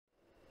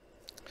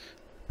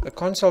A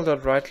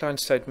console.WriteLine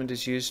statement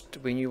is used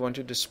when you want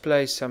to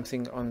display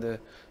something on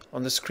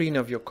the screen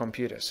of your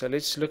computer. So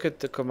let's look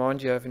at the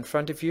command you have in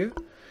front of you.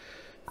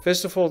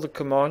 First of all, the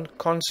command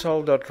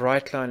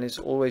console.WriteLine is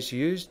always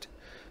used.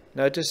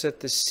 Notice that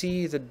the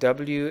C, the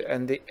W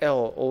and the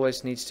L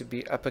always needs to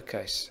be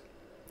uppercase.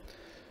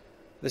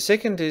 The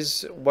second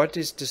is what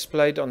is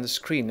displayed on the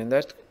screen, and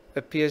that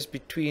appears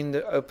between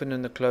the open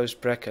and the closed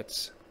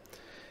brackets.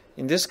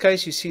 In this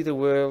case, you see the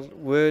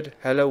word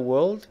hello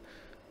world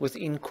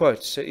within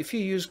quotes. So if you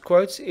use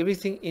quotes,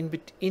 everything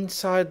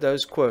inside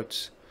those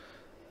quotes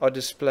are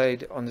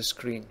displayed on the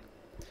screen.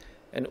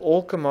 And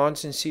all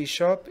commands in C#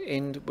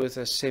 end with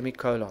a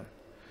semicolon.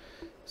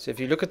 So if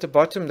you look at the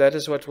bottom, that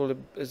is what will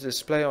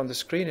display on the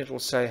screen. It will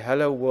say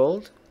hello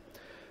world.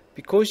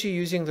 Because you're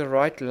using the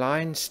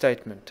WriteLine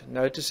statement,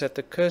 notice that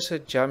the cursor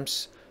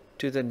jumps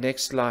to the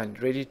next line,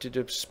 ready to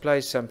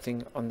display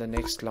something on the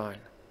next line.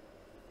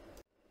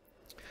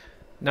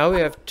 Now we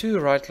have two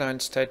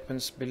WriteLine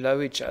statements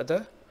below each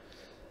other,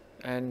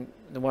 and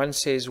the one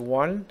says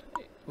 1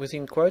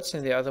 within quotes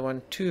and the other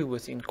one 2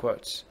 within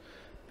quotes.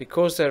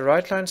 Because they're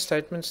WriteLine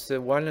statements, the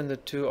 1 and the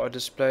 2 are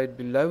displayed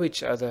below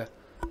each other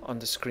on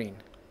the screen.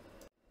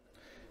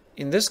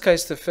 In this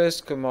case, the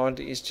first command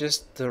is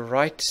just the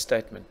write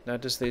statement.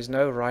 Notice there's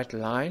no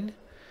WriteLine.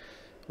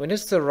 When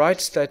it's the write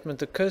statement,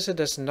 the cursor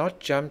does not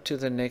jump to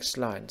the next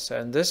line. So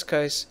in this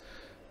case,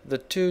 the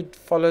 2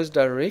 follows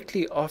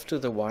directly after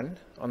the 1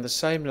 on the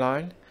same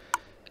line,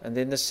 and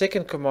then the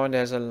second command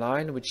has a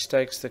line which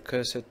takes the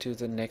cursor to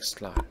the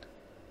next line.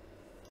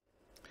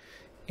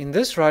 In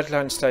this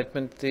WriteLine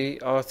statement, there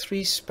are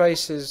 3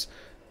 spaces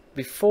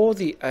before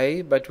the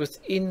A but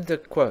within the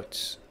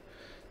quotes.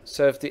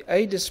 So if the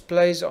A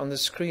displays on the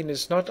screen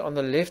is not on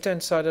the left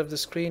hand side of the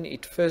screen,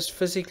 it first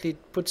physically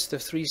puts the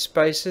 3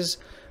 spaces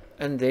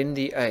and then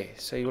the A.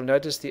 So you'll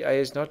notice the A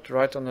is not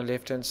right on the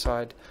left hand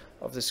side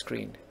of the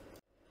screen.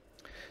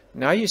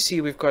 Now you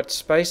see we've got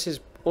spaces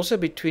also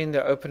between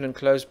the open and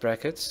closed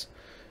brackets,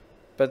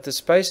 but the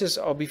spaces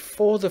are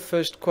before the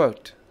first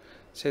quote.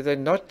 So they're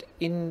not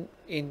in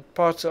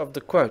parts of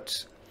the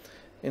quotes.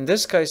 In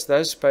this case,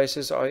 those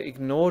spaces are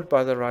ignored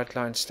by the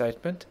WriteLine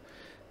statement,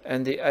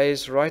 and the A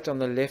is right on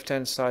the left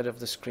hand side of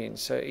the screen.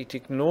 So it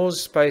ignores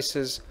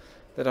spaces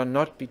that are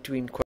not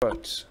between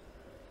quotes.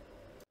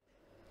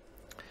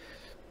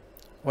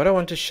 What I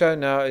want to show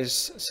now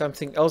is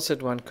something else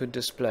that one could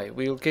display.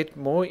 We'll get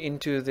more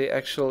into the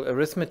actual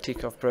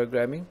arithmetic of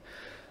programming,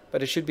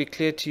 but it should be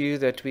clear to you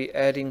that we're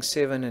adding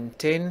 7 and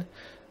 10,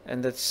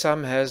 and that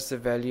sum has the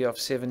value of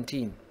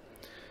 17.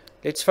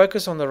 Let's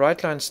focus on the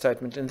WriteLine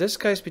statement. In this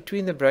case,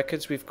 between the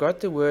brackets, we've got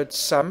the word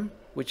sum,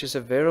 which is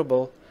a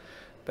variable,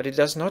 but it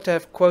does not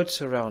have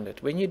quotes around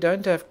it. When you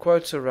don't have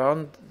quotes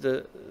around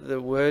the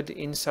word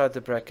inside the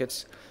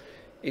brackets,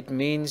 it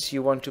means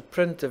you want to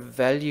print the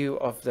value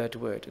of that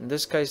word. In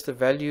this case, the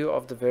value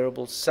of the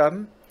variable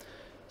sum.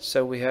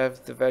 So we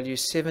have the value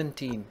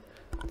 17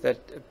 that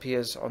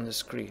appears on the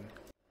screen.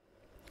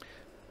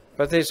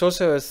 But there's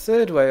also a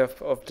third way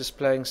of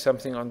displaying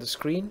something on the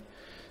screen.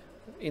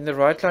 In the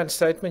WriteLine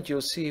statement,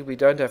 you'll see we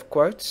don't have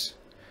quotes.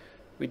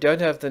 We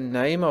don't have the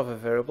name of a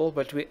variable,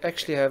 but we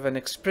actually have an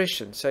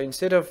expression. So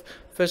instead of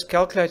first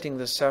calculating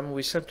the sum,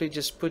 we simply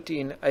just put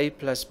in A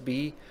plus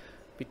B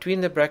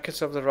between the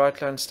brackets of the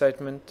WriteLine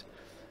statement.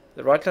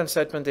 The WriteLine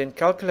statement then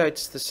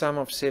calculates the sum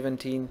of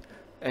 17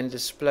 and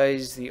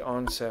displays the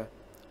answer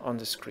on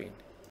the screen.